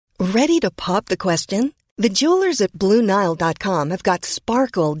Ready to pop the question? The jewelers at BlueNile.com have got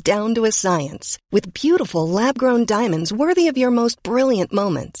sparkle down to a science with beautiful lab-grown diamonds worthy of your most brilliant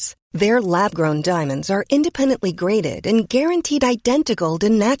moments. Their lab-grown diamonds are independently graded and guaranteed identical to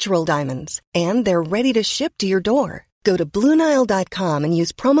natural diamonds, and they're ready to ship to your door. Go to BlueNile.com and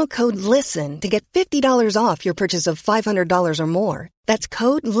use promo code LISTEN to get $50 off your purchase of $500 or more. That's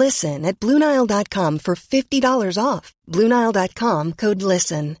code LISTEN at BlueNile.com for $50 off. BlueNile.com, code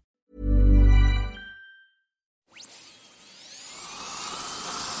LISTEN.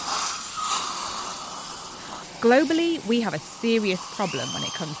 Globally, we have a serious problem when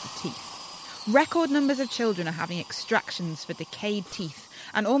it comes to teeth. Record numbers of children are having extractions for decayed teeth,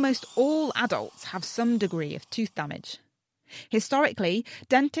 and almost all adults have some degree of tooth damage. Historically,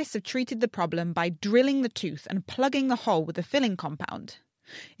 dentists have treated the problem by drilling the tooth and plugging the hole with a filling compound.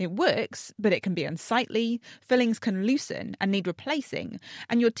 It works, but it can be unsightly, fillings can loosen and need replacing,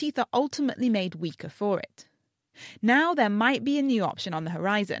 and your teeth are ultimately made weaker for it. Now there might be a new option on the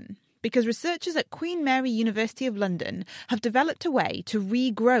horizon, because researchers at Queen Mary University of London have developed a way to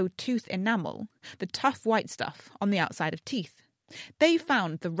regrow tooth enamel, the tough white stuff on the outside of teeth. They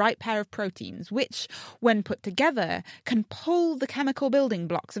found the right pair of proteins which, when put together, can pull the chemical building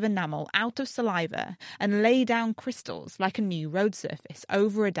blocks of enamel out of saliva and lay down crystals like a new road surface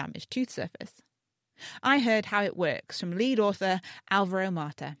over a damaged tooth surface. I heard how it works from lead author Alvaro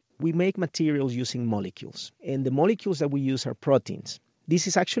Mata. We make materials using molecules, and the molecules that we use are proteins. This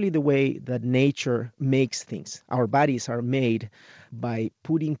is actually the way that nature makes things. Our bodies are made by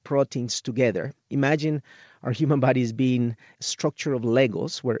putting proteins together. Imagine our human bodies being a structure of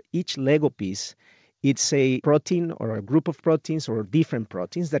Legos, where each Lego piece, it's a protein or a group of proteins or different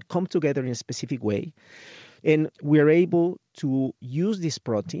proteins that come together in a specific way. And we're able to use these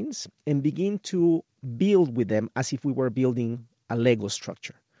proteins and begin to build with them as if we were building a Lego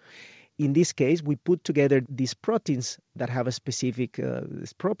structure. In this case, we put together these proteins that have a specific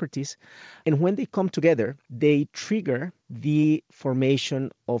properties, and when they come together, they trigger the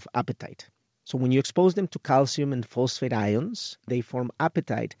formation of apatite. So when you expose them to calcium and phosphate ions, they form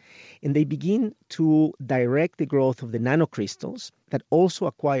apatite, and they begin to direct the growth of the nanocrystals that also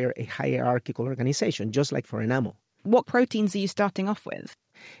acquire a hierarchical organization, just like for enamel. What proteins are you starting off with?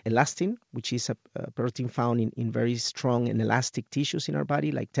 Elastin, which is a protein found in very strong and elastic tissues in our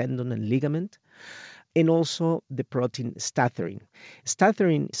body, like tendon and ligament, and also the protein staphyrin.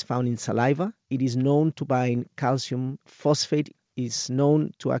 Staphyrin is found in saliva. It is known to bind calcium. Phosphate is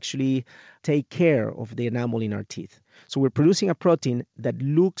known to actually take care of the enamel in our teeth. So we're producing a protein that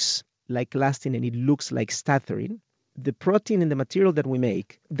looks like elastin and it looks like staphyrin. The protein in the material that we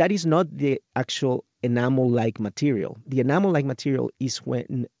make, that is not the actual enamel-like material. The enamel-like material is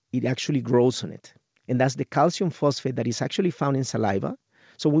when it actually grows on it. And that's the calcium phosphate that is actually found in saliva.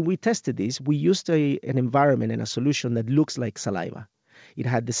 So when we tested this, we used an environment and a solution that looks like saliva. It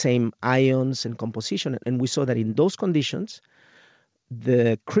had the same ions and composition, and we saw that in those conditions,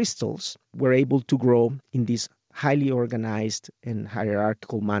 the crystals were able to grow in this highly organized and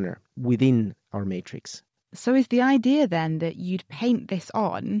hierarchical manner within our matrix. So is the idea then that you'd paint this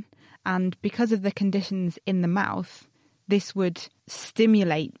on, and because of the conditions in the mouth, this would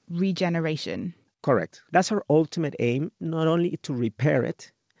stimulate regeneration? Correct. That's our ultimate aim, not only to repair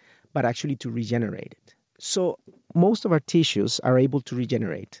it, but actually to regenerate it. So most of our tissues are able to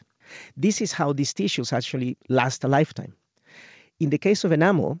regenerate. This is how these tissues actually last a lifetime. In the case of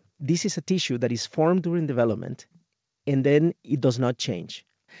enamel, this is a tissue that is formed during development, and then it does not change.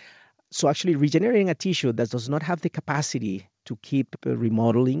 So actually regenerating a tissue that does not have the capacity to keep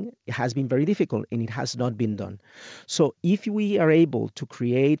remodeling, it has been very difficult, and it has not been done. So if we are able to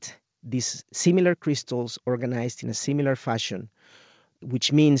create these similar crystals organized in a similar fashion,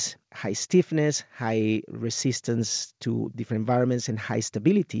 which means high stiffness, high resistance to different environments, and high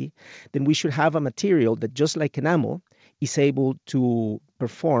stability, then we should have a material that, just like enamel, is able to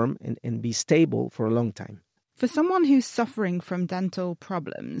perform and be stable for a long time. For someone who's suffering from dental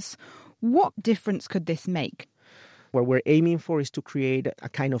problems, what difference could this make? What we're aiming for is to create a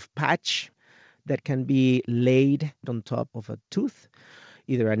kind of patch that can be laid on top of a tooth,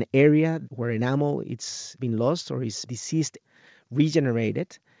 either an area where enamel it's been lost or is diseased,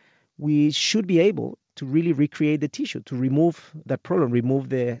 regenerated. We should be able to really recreate the tissue, to remove that problem, remove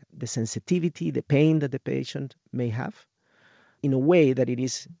the sensitivity, the pain that the patient may have, in a way that it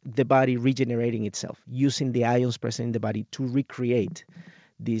is the body regenerating itself, using the ions present in the body to recreate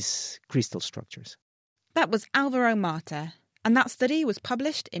these crystal structures. That was Alvaro Mata, and that study was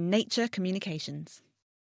published in Nature Communications.